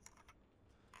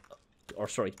 Or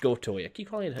sorry, goat toy. I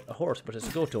keep calling it a horse, but it's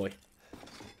a goat toy.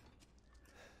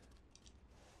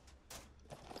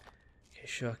 Okay,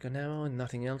 shotgun ammo and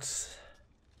nothing else.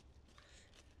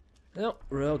 No,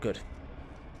 we're all good.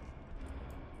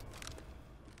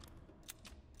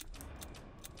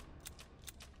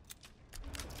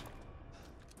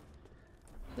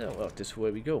 So, well, this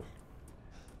way we go.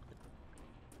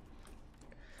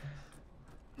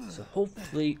 So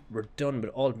hopefully we're done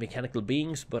with all mechanical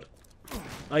beings, but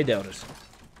I doubt it.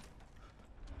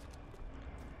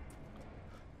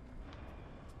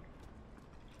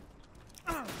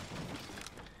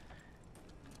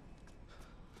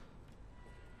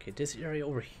 Okay, this area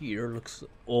over here looks...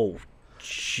 oh,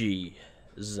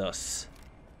 Jesus.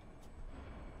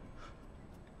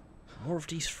 More of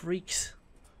these freaks.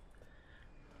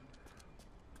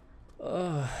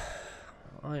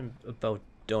 I'm about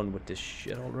done with this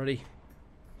shit already.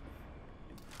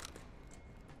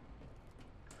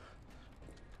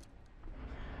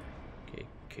 Okay,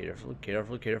 careful,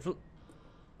 careful, careful.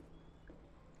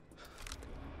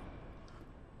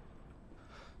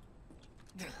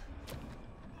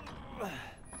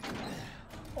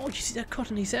 Oh, you see that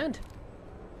cut in his hand?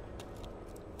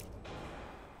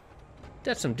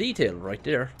 That's some detail right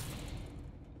there.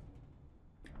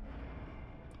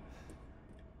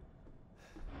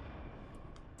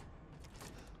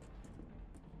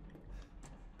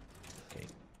 Okay,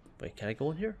 wait, can I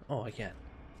go in here? Oh, I can.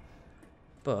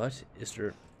 But, is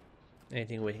there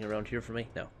anything waiting around here for me?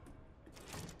 No.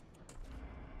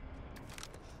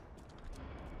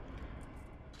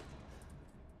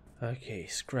 Okay,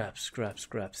 scraps.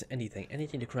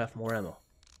 Anything to craft more ammo.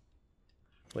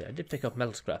 Wait, I did pick up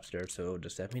metal scraps there, so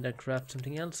does that mean I craft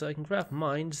something else? I can craft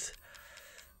mines.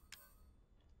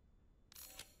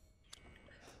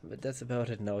 But that's about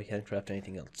it. No, I can't craft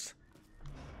anything else.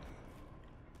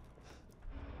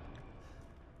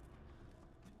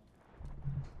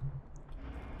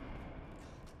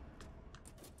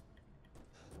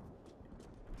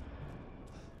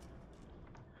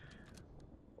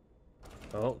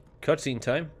 Oh, cutscene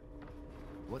time.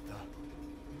 What the?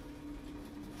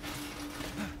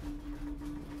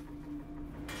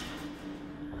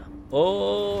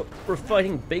 Oh, we're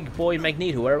fighting Big Boy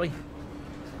Magneto, are we?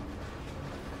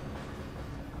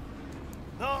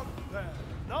 Not bad.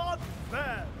 Not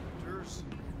bad, Rangers.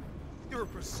 You're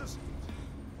persistent.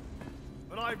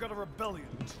 But I've got a rebellion.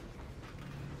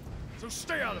 So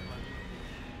stay out of it.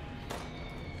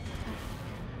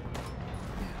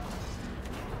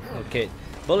 Okay,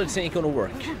 bullets ain't gonna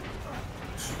work.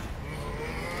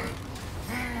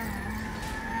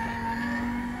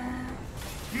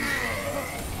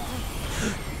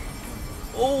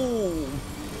 Oh!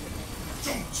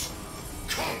 Don't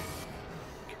come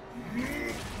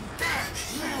back.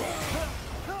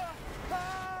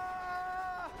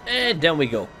 And down we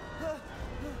go.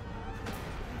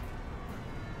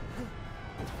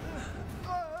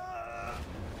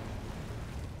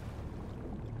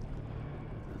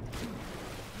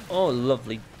 Oh,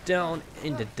 lovely. Down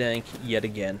in the dank yet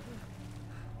again.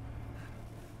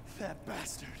 That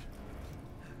bastard.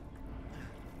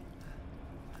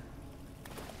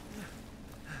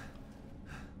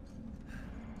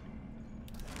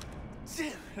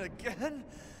 Damn it again?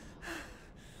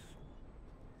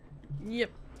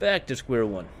 Yep, back to square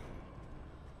one.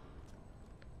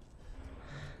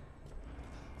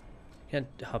 Can't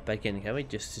hop back in, can we?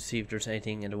 Just to see if there's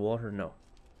anything in the water? No.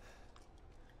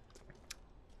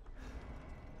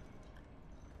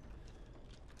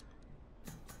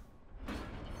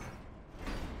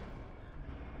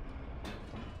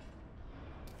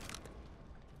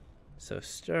 So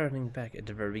starting back at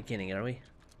the very beginning, are we?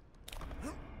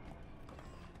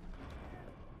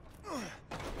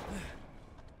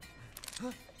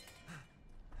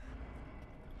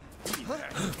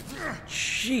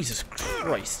 Jesus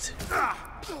Christ.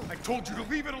 I told you to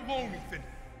leave it alone, Ethan.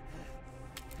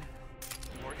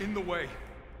 You're in the way.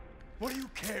 What do you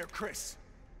care, Chris?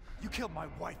 You killed my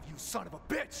wife, you son of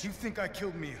a bitch! You think I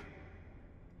killed Mia?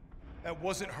 That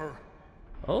wasn't her.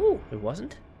 Oh, it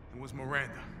wasn't? It was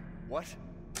Miranda. What?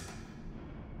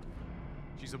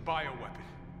 She's a bioweapon.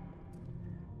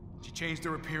 She changed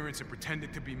her appearance and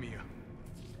pretended to be Mia.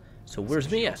 So where's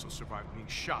She Mia? also survived being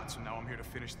shot, so now I'm here to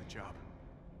finish the job.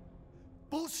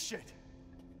 Bullshit!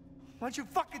 Why'd you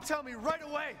fucking tell me right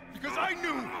away? Because I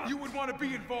knew you would want to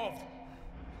be involved.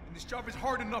 And this job is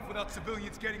hard enough without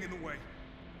civilians getting in the way.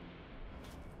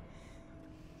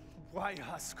 Why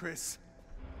us, Chris?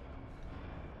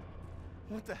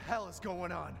 What the hell is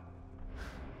going on?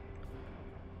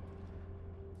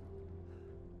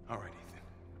 All right, Ethan.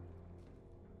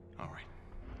 All right.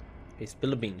 Hey, spill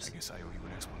the beans. I guess I owe you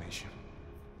an explanation.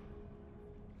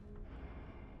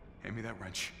 Hand me that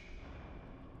wrench.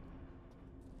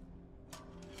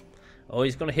 Oh,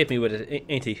 he's gonna hit me with it,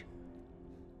 ain't he?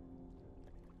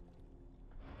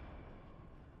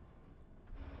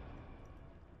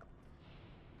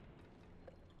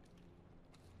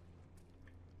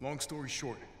 Long story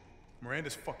short,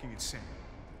 Miranda's fucking insane.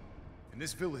 In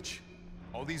this village,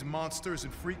 all these monsters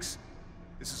and freaks,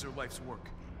 this is her life's work.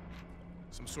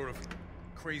 Some sort of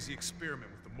crazy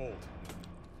experiment with the mold.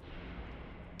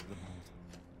 The mold.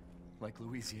 Like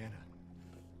Louisiana.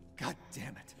 God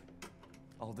damn it.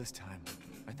 All this time,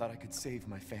 I thought I could save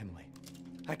my family.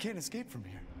 I can't escape from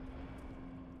here.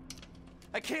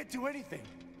 I can't do anything.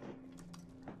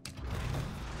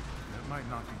 That might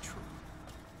not be true.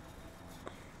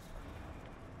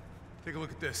 Take a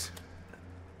look at this.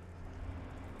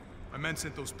 My men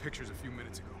sent those pictures a few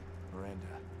minutes ago. Miranda.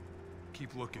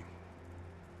 Keep looking.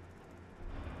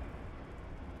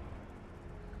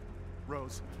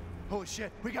 Rose. Holy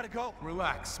shit, we gotta go!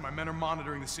 Relax, my men are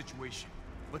monitoring the situation.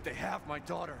 But they have my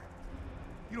daughter.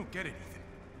 You don't get it, Ethan.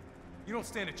 You don't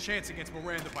stand a chance against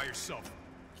Miranda by yourself.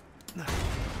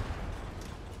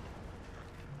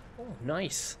 Oh,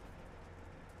 nice.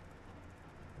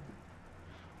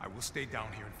 I will stay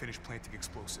down here and finish planting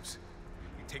explosives.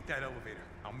 You take that elevator.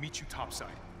 I'll meet you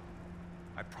topside.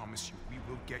 I promise you, we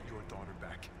will get your daughter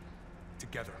back.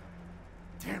 Together.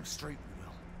 Damn straight we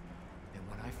will. And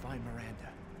when I find Miranda,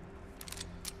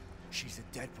 she's a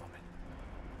dead woman.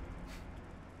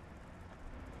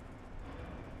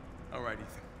 All right,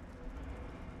 Ethan.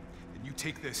 Then you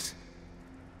take this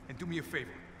And do me a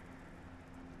favor.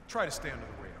 Try to stay under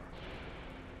the radar.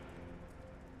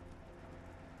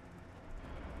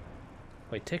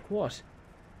 Wait, take what?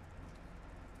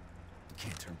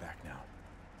 Can't turn back now.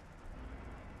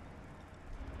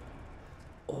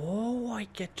 Oh, I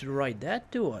get to ride that,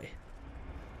 do I?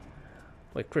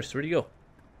 Wait, Chris, where'd you go?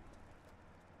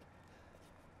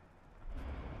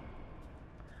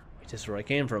 Wait, this is where I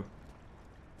came from.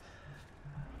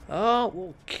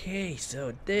 Oh, okay,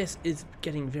 so this is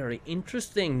getting very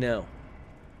interesting now.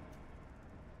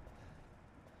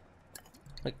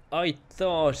 Like, I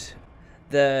thought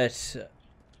that...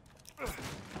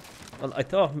 Well, I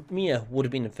thought Mia would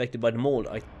have been infected by the mold.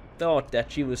 I thought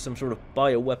that she was some sort of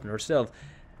bioweapon herself,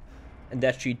 and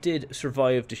that she did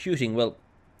survive the shooting. Well,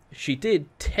 she did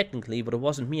technically, but it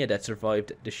wasn't Mia that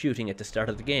survived the shooting at the start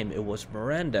of the game. It was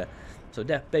Miranda. So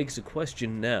that begs the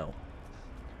question now.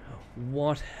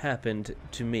 What happened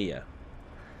to Mia?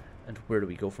 And where do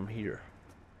we go from here?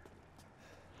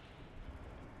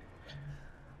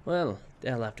 Well,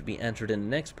 that'll have to be answered in the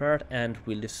next part, and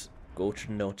we'll just go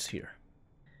through the notes here.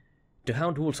 The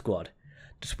Hound Wolf Squad.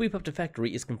 The sweep of the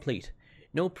factory is complete.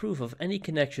 No proof of any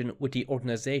connection with the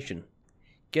organization.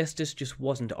 Guess this just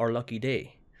wasn't our lucky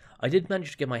day. I did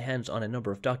manage to get my hands on a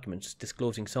number of documents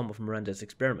disclosing some of Miranda's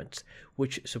experiments,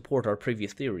 which support our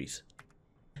previous theories.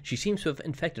 She seems to have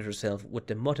infected herself with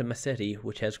the Mutamaseti,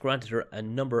 which has granted her a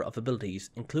number of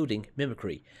abilities, including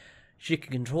mimicry. She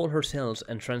can control her cells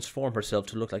and transform herself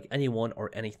to look like anyone or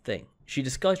anything. She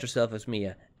disguised herself as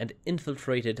Mia and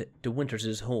infiltrated the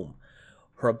Winters' home.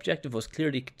 Her objective was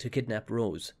clearly to kidnap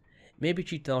Rose. Maybe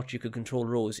she thought she could control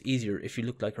Rose easier if she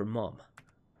looked like her mom.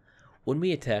 When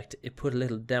we attacked, it put a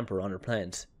little damper on her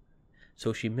plans,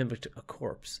 so she mimicked a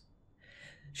corpse.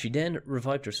 She then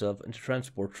revived herself in the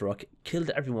transport truck, killed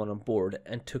everyone on board,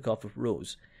 and took off with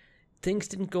Rose. Things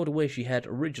didn't go the way she had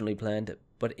originally planned,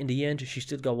 but in the end she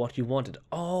still got what she wanted.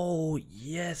 Oh,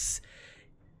 yes!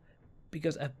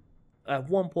 Because at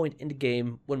one point in the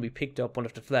game, when we picked up one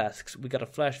of the flasks, we got a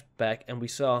flashback and we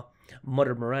saw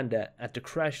Mother Miranda at the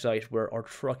crash site where our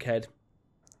truck had,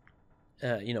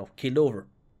 keeled over.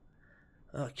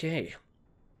 Okay.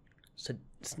 So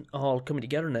it's all coming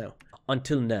together now.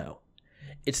 Until now.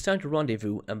 It's time to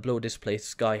rendezvous and blow this place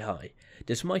sky high.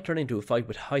 This might turn into a fight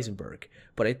with Heisenberg,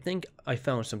 but I think I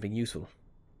found something useful.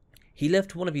 He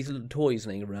left one of his little toys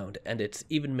laying around, and it's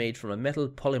even made from a metal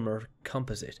polymer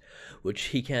composite, which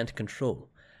he can't control.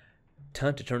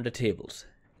 Time to turn the tables.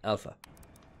 Alpha.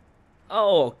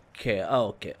 Okay,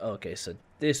 so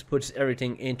this puts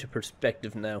everything into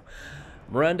perspective now.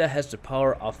 Miranda has the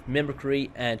power of mimicry,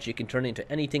 and she can turn into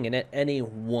anything and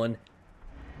anyone.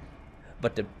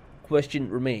 But the question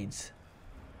remains,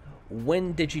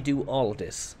 when did she do all of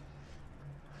this?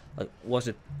 Like, was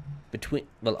it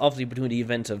obviously between the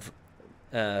events of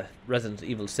Resident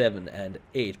Evil 7 and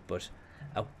 8, but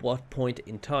at what point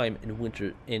in time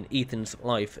in Ethan's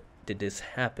life did this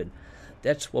happen?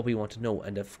 That's what we want to know,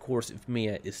 and of course if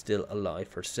Mia is still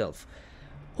alive herself.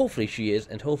 Hopefully she is,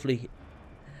 and hopefully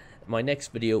my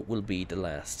next video will be the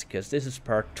last, because this is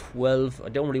part 12. I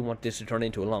don't really want this to turn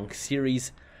into a long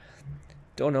series.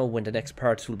 Don't know when the next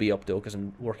parts will be up though, because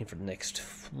I'm working for the next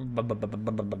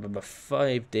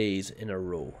 5 days in a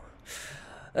row.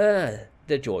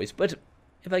 The joys. But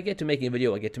if I get to making a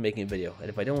video, I get to making a video, and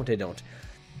if I don't, I don't.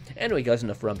 Anyway guys,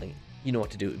 enough rambling. You know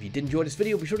what to do. If you did enjoy this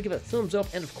video, be sure to give it a thumbs up,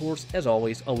 and of course, as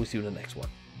always, see you in the next one.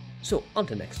 So,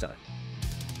 until next time.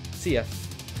 See ya.